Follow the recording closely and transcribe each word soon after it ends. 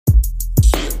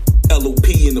LOP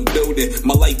in the building.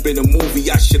 My life been a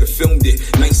movie, I should've filmed it.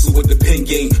 Nicely with the pen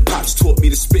game. Pops taught me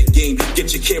the spit game.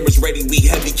 Get your cameras ready, we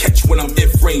heavy catch when I'm in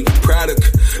frame. Product,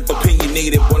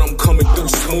 opinionated, but I'm coming through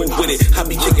smooth with it. I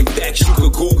be kicking back, you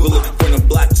could Google it. Bring a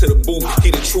block to the booth,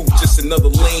 hear the truth, just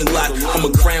another lane lock. I'm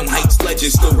a Crown Heights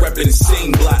legend, still repping the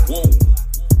same block. Whoa.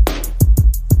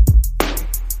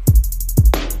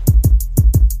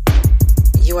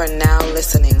 You are now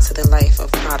listening to the Life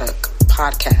of Product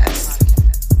podcast.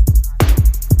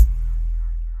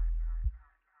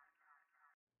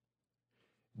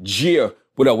 Yeah,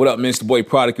 what up, man? It's the boy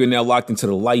Product. You're now locked into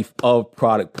the Life of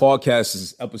Product podcast. This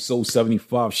is episode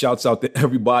 75. Shouts out to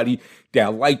everybody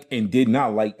that liked and did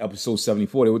not like episode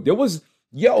 74. There was,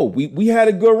 we had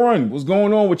a good run. What's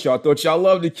going on with y'all? Thought y'all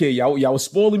loved the kid. Y'all was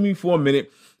spoiling me for a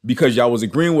minute because y'all was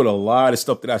agreeing with a lot of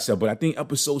stuff that I said. But I think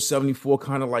episode 74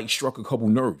 kind of like struck a couple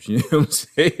nerves. You know what I'm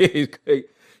saying?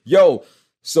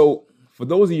 So for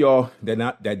those of y'all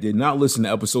that did not listen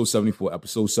to episode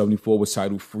 74 was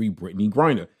titled Free Brittney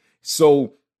Griner.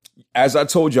 So as I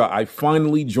told y'all, I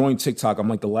finally joined TikTok. I'm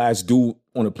like the last dude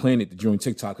on the planet to join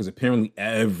TikTok because apparently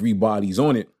everybody's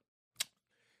on it.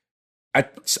 I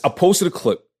posted a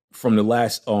clip from the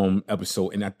last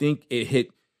episode, and I think it hit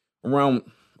around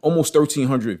almost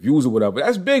 1,300 views or whatever.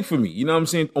 That's big for me. You know what I'm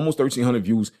saying? Almost 1,300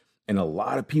 views. And a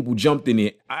lot of people jumped in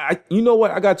it. You know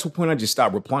what? I got to a point I just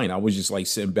stopped replying. I was just like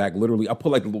sitting back, literally. I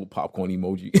put like a little popcorn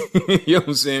emoji. You know what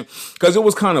I'm saying? Because it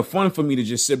was kind of fun for me to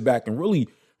just sit back and really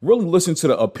listen to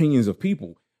the opinions of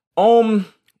people.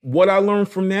 What I learned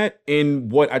from that,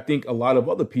 and what I think a lot of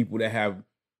other people that have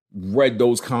read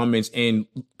those comments and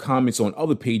comments on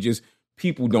other pages,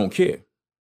 people don't care.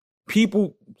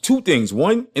 People, two things.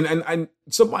 One, and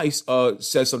somebody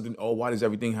says something, oh, why does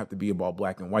everything have to be about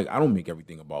black and white? I don't make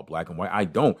everything about black and white. I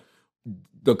don't.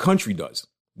 The country does.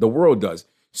 The world does.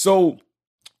 So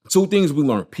two things we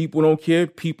learned. People don't care.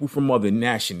 People from other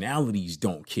nationalities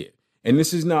don't care. And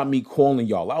this is not me calling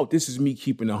y'all out. This is me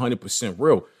keeping 100%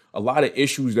 real. A lot of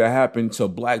issues that happen to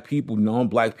black people,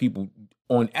 non-black people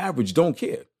on average don't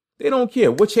care. They don't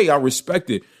care, which, hey, I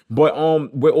respect it. But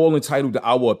we're all entitled to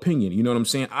our opinion. You know what I'm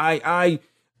saying? I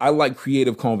like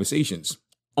creative conversations.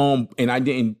 And I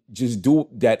didn't just do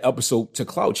that episode to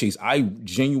clout chase. I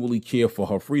genuinely care for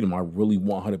her freedom. I really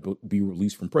want her to be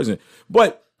released from prison.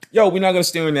 But, we're not going to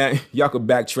stay on that. Y'all could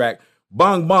backtrack.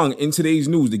 Bong bong. In today's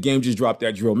news, the game just dropped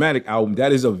that Drillmatic album.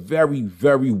 That is a very,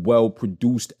 very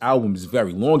well-produced album. It's a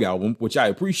very long album, which I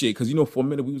appreciate because, for a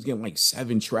minute we was getting like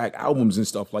 7-track albums and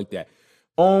stuff like that.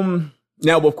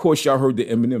 Now, of course, y'all heard the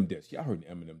Eminem diss. Y'all heard the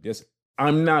Eminem diss.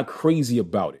 I'm not crazy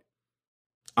about it.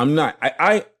 I'm not.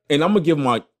 And I'm going to give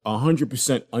my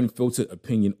 100% unfiltered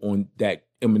opinion on that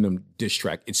Eminem diss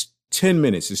track. It's 10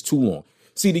 minutes. It's too long.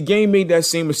 See, the game made that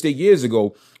same mistake years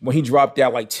ago when he dropped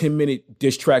that like 10-minute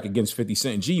diss track against 50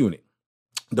 Cent and G-Unit.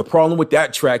 The problem with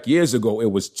that track years ago,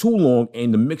 it was too long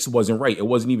and the mix wasn't right. It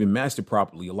wasn't even mastered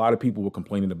properly. A lot of people were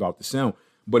complaining about the sound.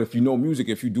 But if you know music,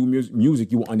 if you do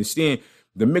music, you will understand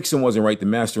the mixing wasn't right. The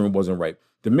mastering wasn't right.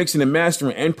 The mixing and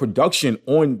mastering and production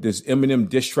on this Eminem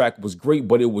diss track was great,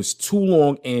 but it was too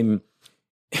long and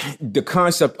the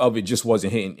concept of it just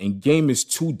wasn't hitting. And Game is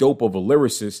too dope of a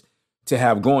lyricist to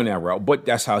have gone that route, but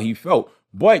that's how he felt.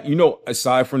 But,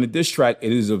 aside from the diss track,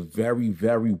 it is a very,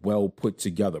 very well put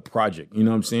together project. You know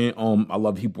what I'm saying? I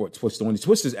love he brought Twista on.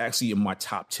 Twista is actually in my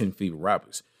top 10 favorite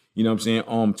rappers. You know what I'm saying?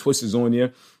 Twista's on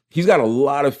there. He's got a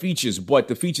lot of features, but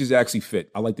the features actually fit.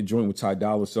 I like the joint with Ty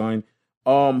Dolla $ign.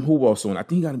 Who else on? I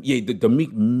think he got the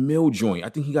Meek Mill joint. I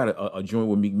think he got a joint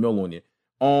with Meek Mill on it.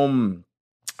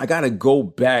 I gotta go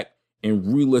back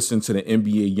and re-listen to the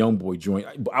NBA YoungBoy joint.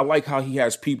 I like how he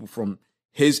has people from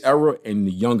his era and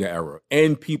the younger era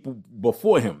and people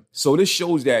before him. So this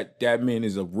shows that that man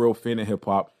is a real fan of hip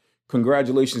hop.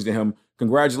 Congratulations to him.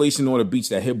 Congratulations on the beats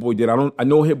that Hit Boy did. I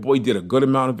know Hit Boy did a good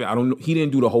amount of it. I don't know. He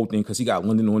didn't do the whole thing because he got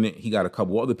London on it. He got a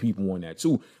couple other people on that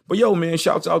too. But man,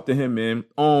 shouts out to him,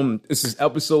 man. This is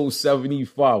episode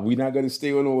 75. We're not gonna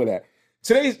stay on all of that.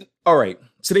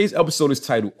 Today's episode is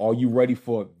titled, Are You Ready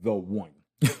for the One?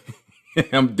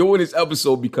 I'm doing this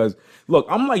episode because look,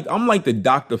 I'm like the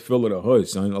Dr. Phil of the hood,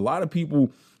 son. A lot of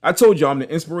people, I told you I'm the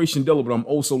inspiration dealer, but I'm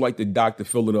also like the Dr.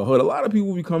 Phil of the hood. A lot of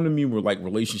people be coming to me with like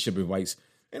relationship advice.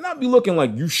 And I'd be looking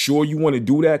like, you sure you want to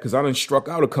do that? Because I done struck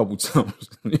out a couple times.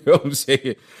 You know what I'm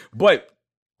saying? But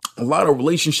a lot of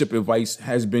relationship advice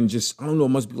has been just, I don't know, it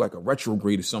must be like a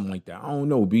retrograde or something like that. I don't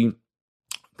know, B.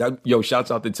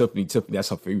 Shouts out to Tiffany. Tiffany, that's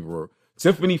her favorite word.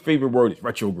 Tiffany's favorite word is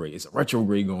retrograde. It's a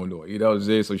retrograde going on. You know what I'm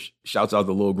saying? So shouts out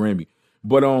to Lil Grammy.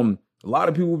 But a lot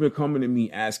of people have been coming to me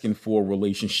asking for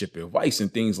relationship advice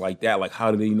and things like that. Like,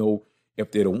 how do they know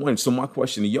if they're the one? So my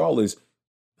question to y'all is,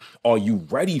 are you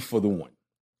ready for the one?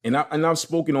 And I've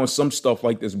spoken on some stuff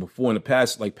like this before in the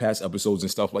past, like past episodes and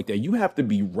stuff like that. You have to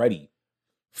be ready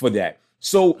for that.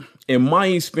 So in my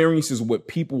experiences with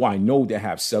people I know that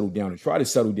have settled down and try to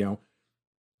settle down,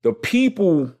 the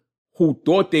people who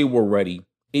thought they were ready,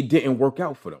 it didn't work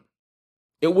out for them.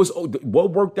 It was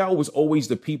what worked out was always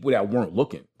the people that weren't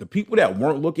looking. The people that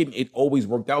weren't looking, it always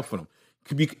worked out for them.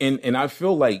 And I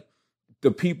feel like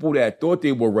the people that thought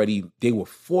they were ready, they were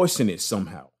forcing it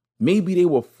somehow. Maybe they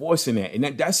were forcing that, and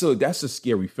that's a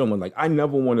scary feeling. Like I don't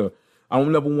never want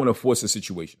to force a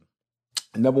situation.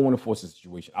 I never want to force a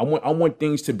situation. I want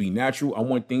things to be natural. I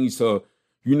want things to,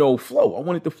 flow. I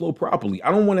want it to flow properly.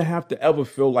 I don't want to have to ever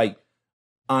feel like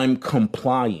I'm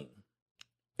complying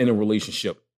in a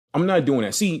relationship. I'm not doing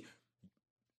that. See,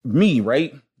 me,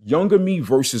 right? Younger me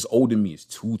versus older me is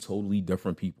two totally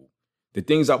different people. The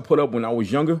things I put up when I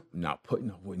was younger, I'm not putting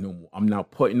up with no more. I'm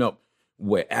not putting up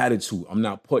with attitude. I'm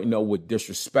not putting up with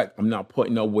disrespect. I'm not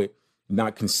putting up with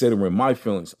not considering my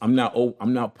feelings. I'm not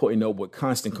putting up with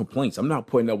constant complaints. I'm not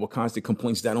putting up with constant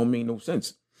complaints that don't make no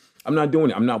sense. I'm not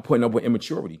doing it. I'm not putting up with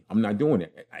immaturity. I'm not doing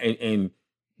it. And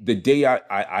the day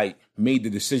I made the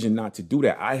decision not to do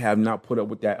that, I have not put up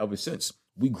with that ever since.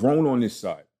 We grown on this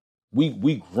side.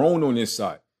 We grown on this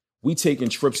side. We taking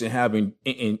trips and having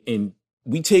and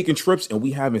we taking trips and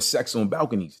we having sex on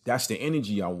balconies. That's the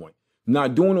energy I want.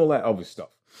 Not doing all that other stuff.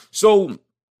 So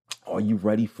are you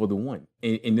ready for the one?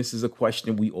 And this is a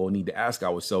question we all need to ask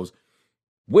ourselves.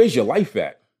 Where's your life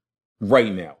at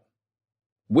right now?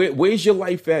 Where's your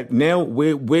life at now?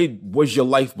 Where was your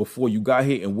life before you got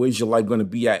here? And where's your life going to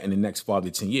be at in the next 5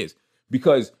 to 10 years?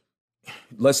 Because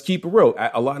let's keep it real.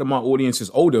 A lot of my audience is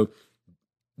older.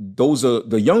 Those are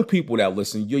the young people that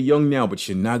listen. You're young now, but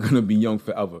you're not going to be young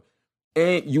forever.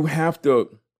 And you have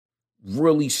to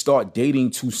really start dating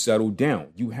to settle down.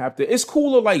 You have to, it's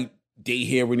cool to like date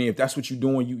here and there. If that's what you're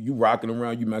doing, you rocking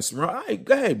around, you messing around. All right,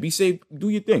 go ahead, be safe, do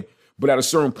your thing. But at a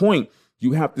certain point,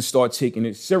 you have to start taking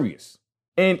it serious.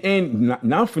 And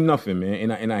not for nothing,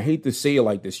 man. And I hate to say it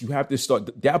like this. You have to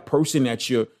start that person that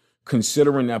you're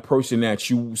considering, that person that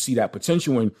you see that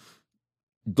potential in.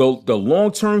 The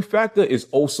long-term factor is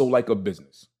also like a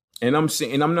business. And I'm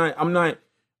saying, and I'm not.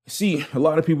 See, a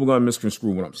lot of people are gonna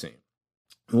misconstrue what I'm saying.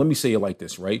 Let me say it like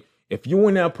this, right? If you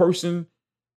and that person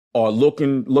are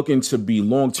looking to be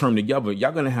long-term together,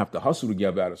 y'all gonna have to hustle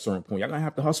together at a certain point. Y'all gonna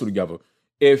have to hustle together.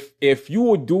 If you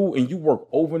would do and you work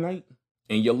overnight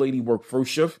and your lady work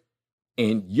first shift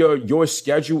and your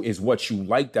schedule is what you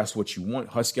like, that's what you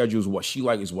want. Her schedule is what she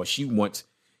like, is what she wants.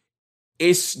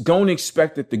 Don't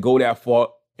expect it to go that far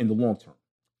in the long term.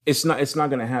 It's not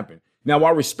gonna happen. Now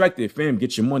I respect it, fam.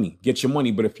 Get your money.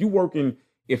 But if you're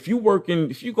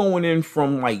going in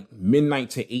from like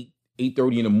midnight to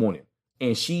 8:30 in the morning,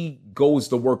 and she goes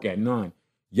to work at 9,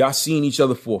 y'all seeing each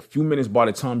other for a few minutes by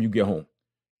the time you get home.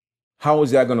 How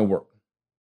is that gonna work?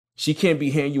 She can't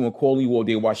be hearing you and calling you all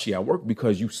day while she at work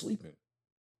because you sleeping.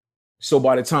 So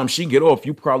by the time she get off,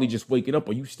 you probably just waking up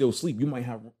or you still sleep. You might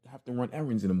have to run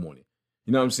errands in the morning.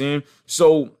 You know what I'm saying?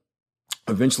 So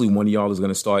eventually one of y'all is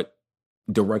gonna start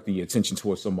directing your attention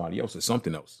towards somebody else or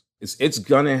something else. It's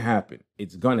gonna happen.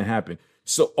 It's gonna happen.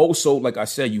 So also, like I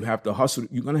said, you have to hustle.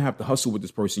 You're gonna have to hustle with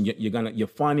this person. Your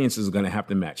finances are gonna have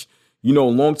to match.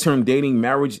 Long-term dating,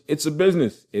 marriage, it's a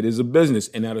business. It is a business.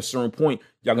 And at a certain point,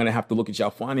 y'all gonna have to look at y'all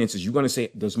finances. You're gonna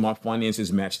say, does my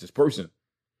finances match this person?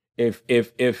 If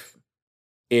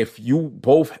you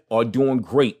both are doing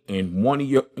great and one of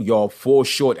y'all falls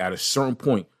short at a certain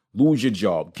point, lose your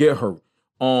job, get hurt,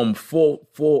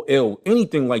 fall ill,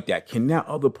 anything like that, can that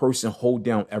other person hold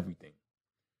down everything?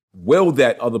 Will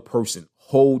that other person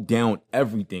hold down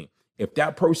everything? If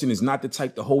that person is not the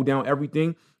type to hold down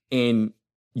everything and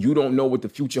you don't know what the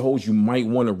future holds, you might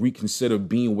want to reconsider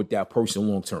being with that person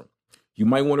long term. You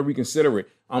might want to reconsider it.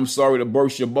 I'm sorry to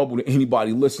burst your bubble to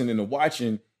anybody listening and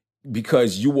watching,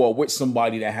 because you are with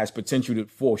somebody that has potential to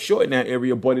fall short in that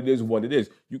area, but it is what it is.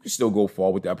 You can still go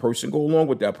far with that person, go along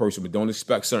with that person, but don't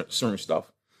expect certain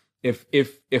stuff.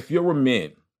 If you're a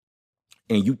man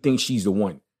and you think she's the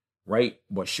one, right?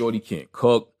 But shorty can't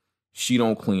cook, she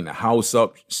don't clean the house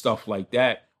up, stuff like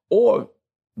that. Or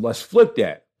let's flip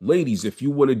that. Ladies, if you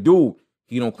were a dude,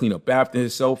 he don't clean up after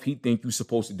himself, he think you're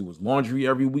supposed to do his laundry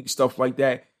every week, stuff like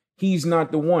that. He's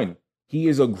not the one. He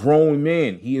is a grown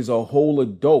man. He is a whole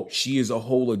adult. She is a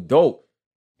whole adult.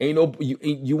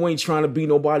 You ain't trying to be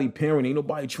nobody parent. Ain't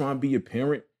nobody trying to be a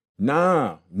parent.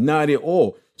 Nah, not at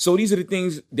all. So these are the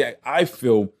things that I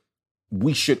feel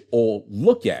we should all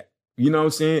look at. You know what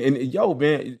I'm saying? And yo,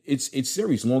 man, it's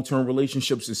serious. Long-term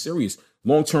relationships is serious.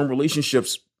 Long-term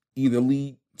relationships either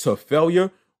lead to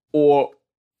failure or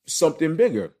something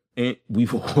bigger. And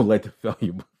we've all led to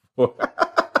failure before.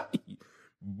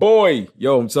 Boy,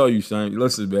 yo, I'm telling you, son.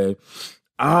 Listen, man.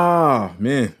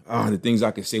 The things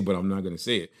I can say, but I'm not going to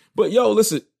say it. But yo,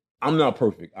 listen, I'm not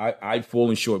perfect. I've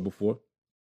fallen short before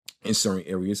in certain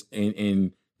areas.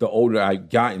 And the older I've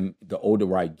gotten, the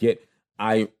older I get,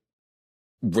 I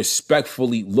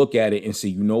respectfully look at it and say,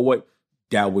 you know what?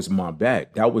 That was my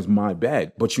bad. That was my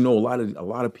bad. But you know, a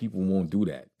lot of people won't do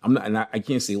that. I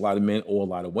can't say a lot of men or a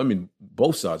lot of women,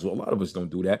 both sides. Well, a lot of us don't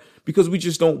do that because we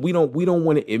don't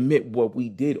want to admit what we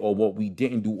did or what we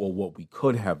didn't do or what we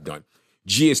could have done.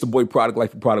 It's the boy Product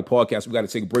Life and Product Podcast. We got to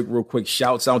take a break real quick.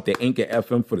 Shouts out to Anchor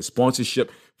FM for the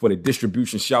sponsorship, for the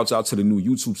distribution. Shouts out to the new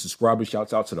YouTube subscribers.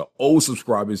 Shouts out to the old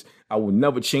subscribers. I will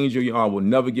never change you. I will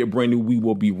never get brand new. We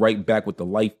will be right back with the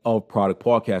Life of Product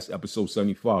Podcast, episode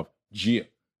 75. Yeah.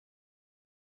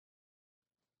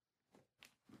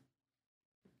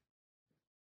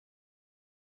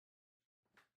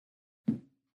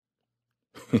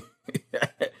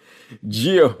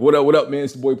 Yeah, what up, man?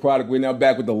 It's the boy Product. We're now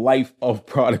back with the Life of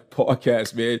Product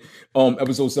Podcast, man.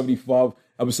 Episode 75.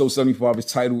 Episode 75 is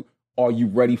titled, Are You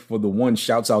Ready for the One?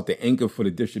 Shouts out to Anchor for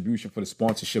the distribution, for the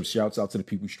sponsorship. Shouts out to the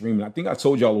people streaming. I think I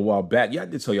told y'all a while back. Yeah, I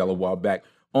did tell y'all a while back.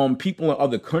 People in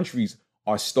other countries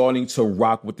are starting to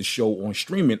rock with the show on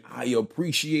streaming. I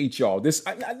appreciate y'all.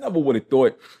 I never would have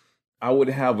thought I would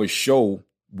have a show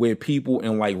where people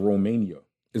in like Romania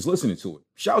is listening to it.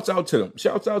 Shouts out to them.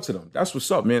 Shouts out to them. That's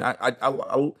what's up, man. I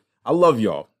love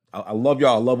y'all. I love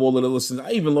y'all. I love all of the listeners.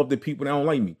 I even love the people that don't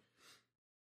like me.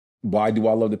 Why do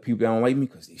I love the people that don't like me?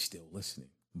 Because they still listening.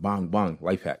 Bang, bang.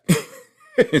 Life hack.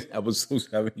 Episode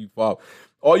 75.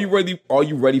 Are you ready? Are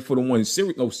you ready for the one?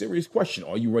 Serious question.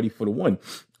 Are you ready for the one?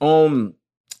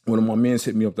 One of my mans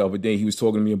hit me up the other day. He was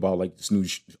talking to me about like this new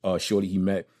shorty he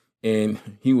met. And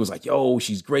he was like, yo,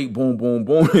 she's great. Boom, boom,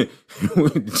 boom.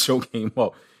 The show came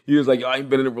up. He was like, yo, I ain't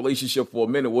been in a relationship for a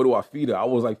minute. What do I feed her? I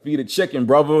was like, feed her chicken,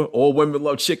 brother. All women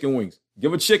love chicken wings.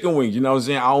 Give her chicken wings. You know what I'm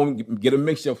saying? I don't get a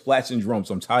mixture of flats and drums.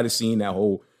 So I'm tired of seeing that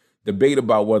whole debate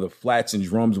about whether flats and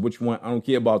drums, which one. I don't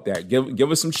care about that. Give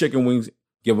her some chicken wings.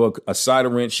 Give her a side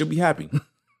of ranch. She'll be happy.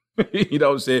 You know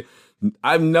what I'm saying?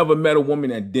 I've never met a woman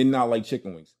that did not like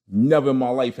chicken wings. Never in my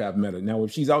life have met her. Now,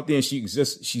 if she's out there and she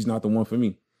exists, she's not the one for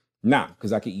me. Nah,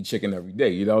 because I can eat chicken every day.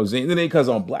 You know what I'm saying? And it ain't because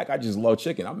I'm black. I just love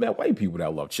chicken. I met white people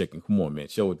that love chicken. Come on, man.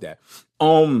 Chill with that.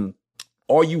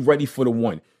 Are you ready for the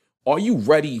one? Are you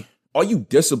ready? Are you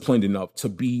disciplined enough to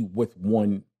be with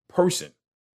one person?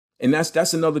 And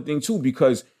that's another thing too,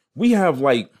 because we have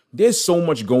there's so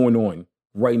much going on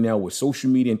right now with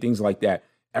social media and things like that.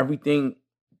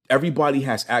 Everybody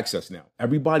has access now.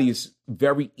 Everybody is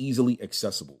very easily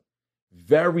accessible.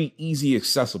 Very easily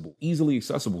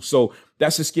accessible. So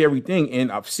that's a scary thing. And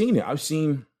I've seen it. I've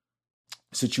seen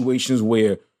situations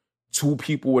where two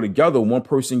people were together. One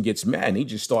person gets mad and they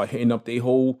just start hitting up their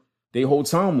whole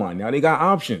timeline. Now they got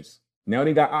options.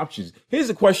 Here's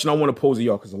a question I want to pose to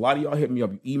y'all, because a lot of y'all hit me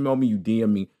up. You email me, you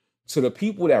DM me. To the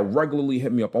people that regularly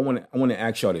hit me up, I want to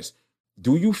ask y'all this.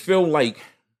 Do you feel like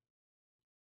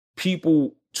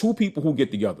two people who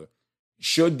get together,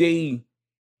 should they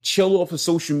chill off of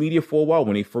social media for a while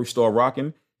when they first start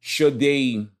rocking? Should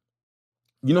they,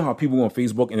 you know how people go on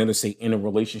Facebook and it'll say in a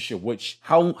relationship, which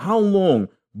how long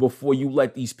before you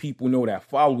let these people know that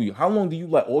follow you? How long do you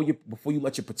before you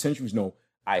let your potentials know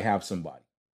I have somebody?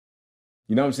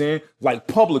 You know what I'm saying? Like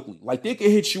publicly, like they can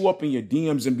hit you up in your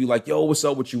DMs and be like, yo, what's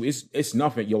up with you? It's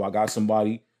nothing. Yo, I got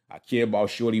somebody. I care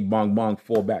about shorty, bong, bong,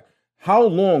 fall back. How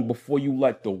long before you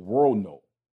let the world know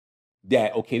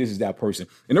that, okay, this is that person?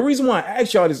 And the reason why I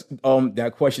asked y'all this,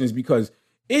 that question is because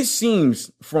it seems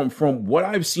from what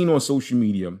I've seen on social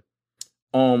media,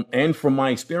 and from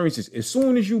my experiences, as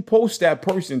soon as you post that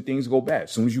person, things go bad.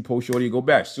 As soon as you post shorty, it go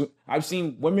bad. So I've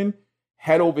seen women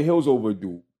head over heels over a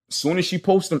dude. As soon as she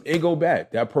posts them, it go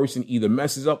bad. That person either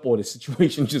messes up or the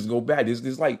situation just go bad.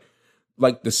 It's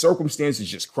like the circumstances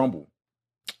just crumble.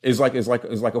 It's like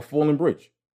a falling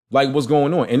bridge. Like what's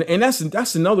going on. And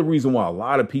that's another reason why a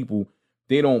lot of people,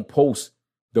 they don't post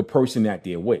the person that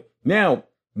they're with. Now,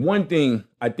 one thing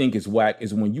I think is whack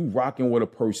is when you rocking with a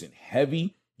person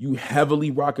you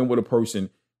heavily rocking with a person,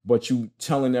 but you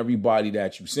telling everybody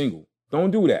that you single.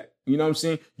 Don't do that. You know what I'm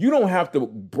saying? You don't have to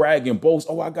brag and boast.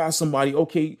 Oh, I got somebody.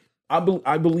 Okay, I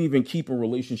believe in keeping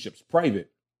relationships private,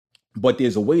 but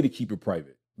there's a way to keep it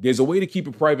private. There's a way to keep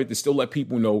it private to still let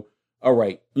people know, all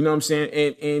right, you know what I'm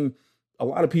saying? And a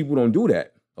lot of people don't do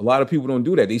that.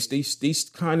 They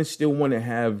kind of still want to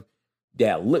have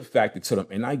that lip factor to them.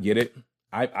 And I get it.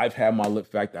 I've had my lip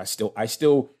factor. I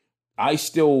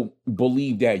still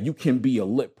believe that you can be a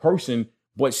lit person,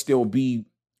 but still be,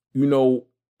 you know,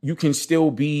 you can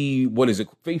still be,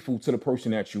 faithful to the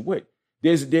person that you're with.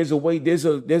 There's a way, there's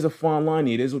a fine line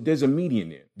there. There's a median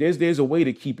there. There's a way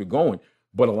to keep it going.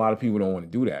 But a lot of people don't want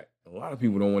to do that. A lot of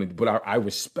people don't want to, but I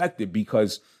respect it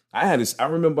because I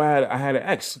remember I had an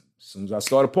ex. As soon as I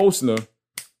started posting her,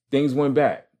 things went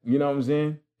bad. You know what I'm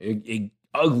saying? It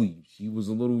ugly. She was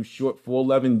a little short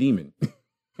 4'11" demon.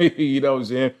 You know what I'm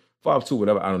saying? 5'2",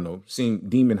 whatever. I don't know. Same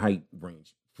demon height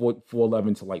range.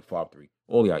 4'11" to like 5'3".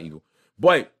 All y'all evil.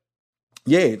 But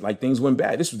yeah, like things went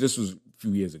bad. This was a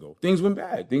few years ago. Things went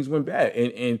bad.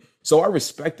 And so I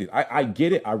respect it. I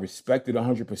get it. I respect it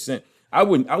 100%. I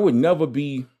would never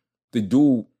be the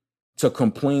dude to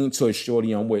complain to a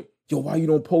shorty I'm with, yo, why you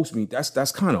don't post me?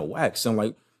 That's kind of whack. So I'm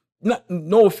like,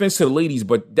 no offense to the ladies,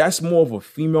 but that's more of a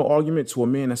female argument to a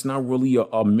man. That's not really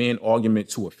a man argument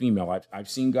to a female. I've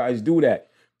seen guys do that.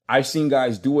 I've seen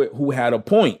guys do it who had a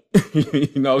point. You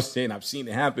know what I'm saying? I've seen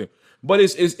it happen. But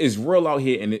it's real out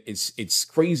here, and it's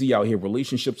crazy out here.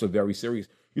 Relationships are very serious.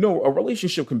 You know, a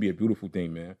relationship can be a beautiful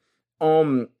thing, man.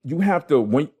 You have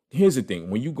to, here's the thing,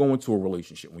 when you go into a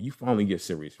relationship, when you finally get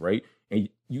serious, right? And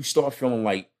you start feeling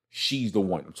like she's the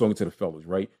one. I'm talking to the fellas,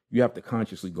 right? You have to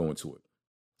consciously go into it.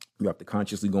 You have to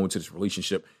consciously go into this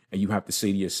relationship, and you have to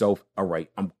say to yourself, all right,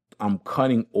 I'm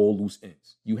cutting all loose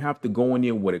ends. You have to go in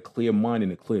there with a clear mind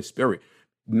and a clear spirit,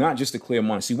 not just a clear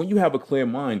mind. See, when you have a clear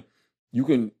mind, you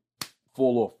can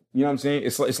fall off. You know what I'm saying?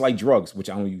 It's like drugs, which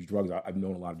I don't use drugs. I've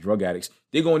known a lot of drug addicts.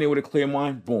 They go in there with a clear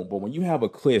mind, boom. But when you have a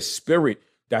clear spirit,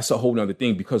 that's a whole nother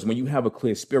thing, because when you have a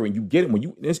clear spirit, you get it. When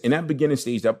you in that beginning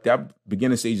stage, that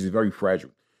beginning stage is very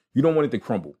fragile. You don't want it to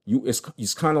crumble.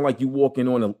 It's kind of like you walking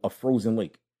on a frozen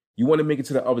lake. You want to make it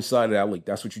to the other side of that lake.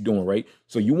 That's what you're doing, right?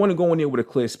 So you want to go in there with a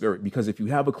clear spirit, because if you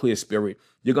have a clear spirit,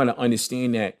 you're going to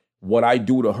understand that what I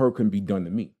do to her can be done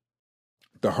to me.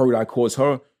 The hurt I cause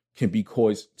her can be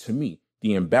caused to me.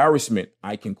 The embarrassment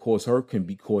I can cause her can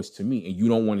be caused to me. And you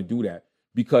don't want to do that,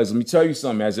 because let me tell you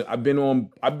something, I've been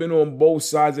on both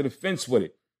sides of the fence with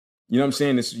it. You know what I'm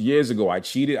saying? This years ago, I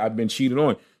cheated. I've been cheated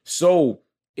on. So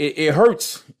it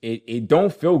hurts. It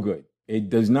don't feel good. It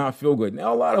does not feel good.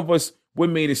 Now, a lot of us, we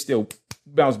made it still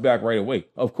bounce back right away,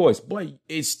 of course, but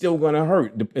it's still going to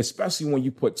hurt, especially when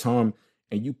you put time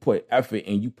and you put effort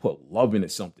and you put love into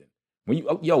something. When you,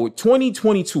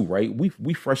 2022, right?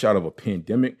 We fresh out of a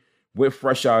pandemic. We're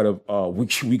fresh out of,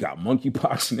 we got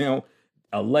monkeypox now.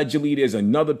 Allegedly, there's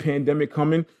another pandemic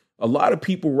coming. A lot of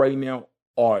people right now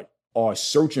are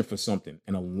searching for something.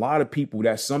 And a lot of people,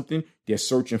 that's something, they're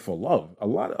searching for love. A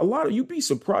lot of, you'd be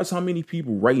surprised how many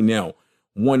people right now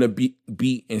want to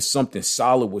be in something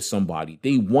solid with somebody.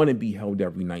 They want to be held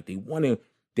every night. They want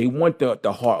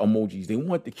the heart emojis. They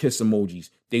want the kiss emojis.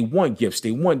 They want gifts.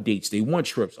 They want dates. They want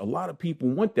trips. A lot of people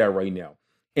want that right now.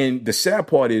 And the sad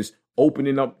part is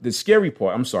the scary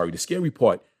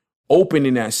part,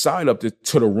 opening that side up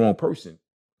to the wrong person.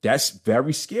 That's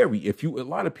very scary. A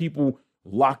lot of people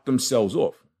lock themselves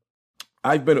off.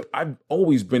 I've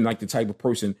always been like the type of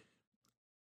person,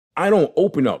 I don't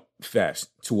open up fast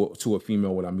to a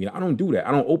female when I meet. I don't do that.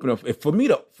 I don't open up. For me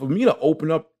to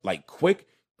open up like quick,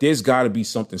 there's got to be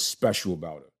something special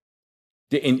about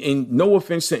her. And no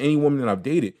offense to any woman that I've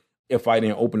dated, if I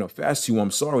didn't open up fast to you,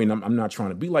 I'm sorry, and I'm not trying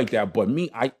to be like that. But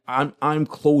me, I'm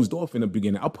closed off in the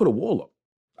beginning. I'll put a wall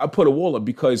up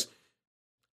because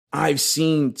I've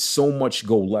seen so much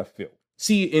go left field.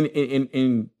 See,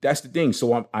 and that's the thing.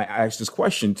 So I asked this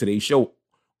question today's show: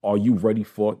 are you ready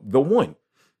for the one?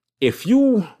 If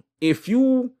you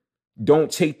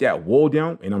don't take that wall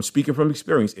down, and I'm speaking from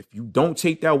experience, if you don't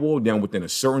take that wall down within a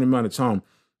certain amount of time,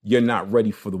 you're not ready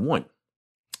for the one.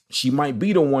 She might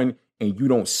be the one, and you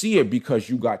don't see it because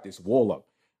you got this wall up.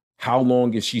 How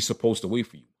long is she supposed to wait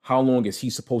for you? How long is he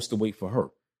supposed to wait for her?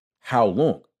 How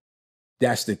long?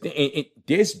 That's the thing. And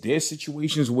there's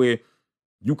situations where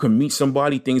you can meet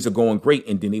somebody, things are going great,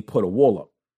 and then they put a wall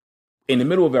up. In the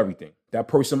middle of everything, that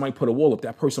person might put a wall up.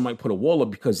 That person might put a wall up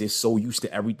because they're so used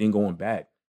to everything going bad.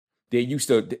 They're used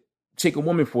to, take a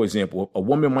woman, for example. A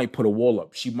woman might put a wall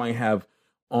up. She might have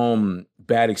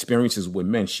bad experiences with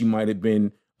men. She might have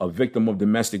been a victim of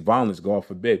domestic violence, God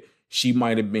forbid. She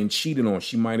might have been cheated on.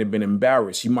 She might have been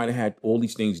embarrassed. She might have had all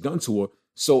these things done to her.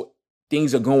 So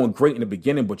things are going great in the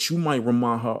beginning, but you might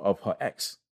remind her of her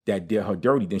ex that did her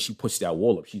dirty. Then she puts that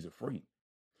wall up. She's afraid.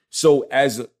 So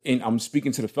and I'm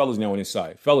speaking to the fellas now on this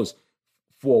side. Fellas,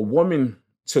 for a woman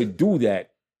to do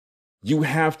that, you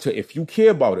have to, if you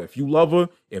care about her, if you love her,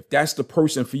 if that's the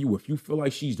person for you, if you feel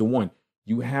like she's the one,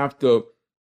 you have to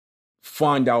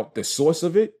find out the source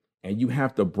of it, and you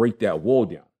have to break that wall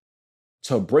down.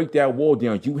 To break that wall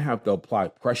down, you have to apply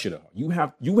pressure to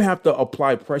her. You have to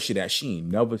apply pressure that she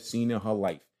ain't never seen in her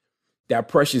life. that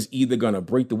pressure is either going to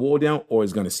break the wall down or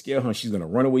it's going to scare her and she's going to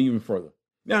run away even further.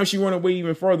 Now, if she run away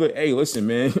even further, hey, listen,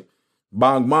 man,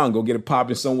 bong, go get it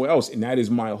popping somewhere else. And that is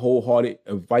my wholehearted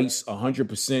advice,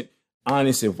 100%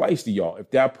 honest advice to y'all.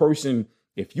 If that person,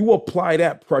 if you apply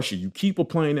that pressure, you keep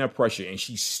applying that pressure and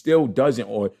she still doesn't,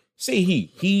 or say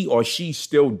he or she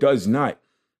still does not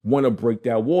want to break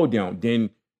that wall down, then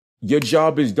your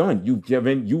job is done. You've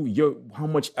given how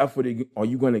much effort are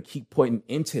you going to keep putting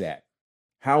into that?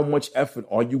 How much effort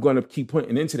are you going to keep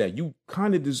putting into that? You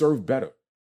kind of deserve better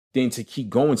than to keep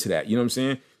going to that. You know what I'm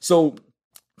saying? So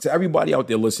to everybody out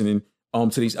there listening,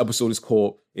 today's episode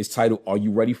is titled, Are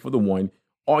You Ready for the One?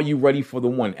 Are you ready for the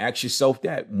one? Ask yourself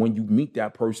that when you meet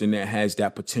that person that has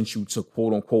that potential to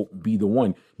quote unquote be the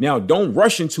one. Now, don't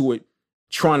rush into it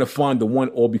trying to find the one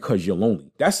all because you're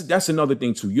lonely. That's another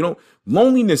thing too.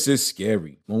 Loneliness is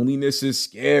scary. Loneliness is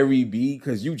scary, B,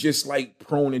 because you just like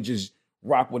prone to just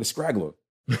rock with a scraggler.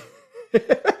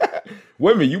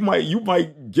 Wait a minute, you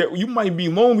might be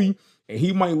lonely and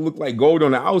he might look like gold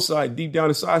on the outside. Deep down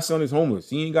inside, son is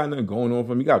homeless. He ain't got nothing going on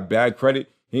for him. He got bad credit.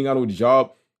 He ain't got no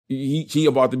job. He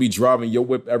about to be driving your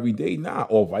whip every day. Nah,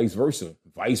 or vice versa.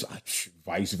 Vice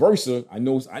versa. I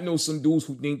know some dudes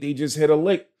who think they just hit a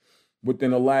lick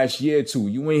within the last year or two.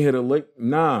 You ain't hit a lick.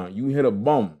 Nah, you hit a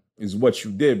bum is what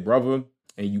you did, brother.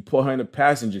 And you put her in the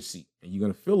passenger seat and you're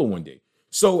going to feel her one day.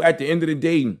 So at the end of the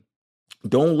day,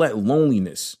 don't let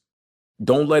loneliness and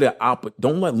don't let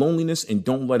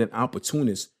an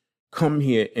opportunist come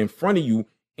here in front of you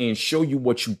and show you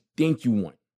what you think you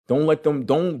want. Don't let them,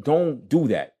 don't do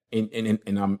that.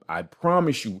 And I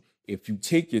promise you, if you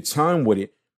take your time with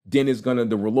it, then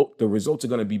the results are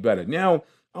gonna be better. Now,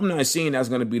 I'm not saying that's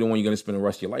gonna be the one you're gonna spend the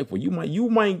rest of your life with. You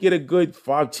might get a good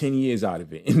 5-10 years out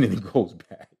of it, and then it goes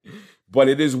back. But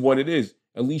it is what it is.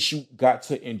 At least you got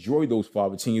to enjoy those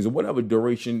 5 or 10 years or whatever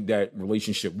duration that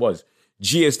relationship was.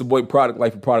 It's the Boy Product,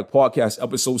 Life of Product Podcast,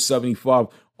 episode 75.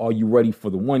 Are you ready for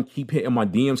the one? Keep hitting my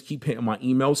DMs, keep hitting my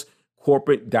emails.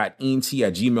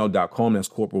 corporate.ent@gmail.com. That's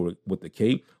corporate with the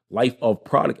K.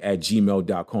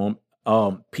 lifeofproduct@gmail.com.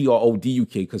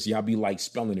 PRODUK, because y'all be like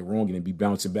spelling it wrong and then be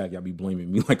bouncing back. Y'all be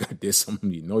blaming me like I did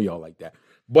something. You know y'all like that.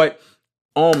 But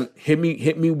hit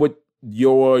me with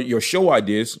your show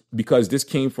ideas, because this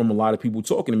came from a lot of people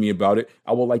talking to me about it.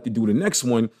 I would like to do the next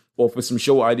one, or for some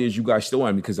show ideas you guys still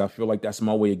have, because I feel like that's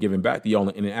my way of giving back to y'all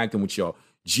and interacting with y'all.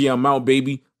 I'm out,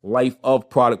 baby. Life of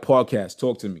Product Podcast.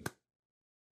 Talk to me.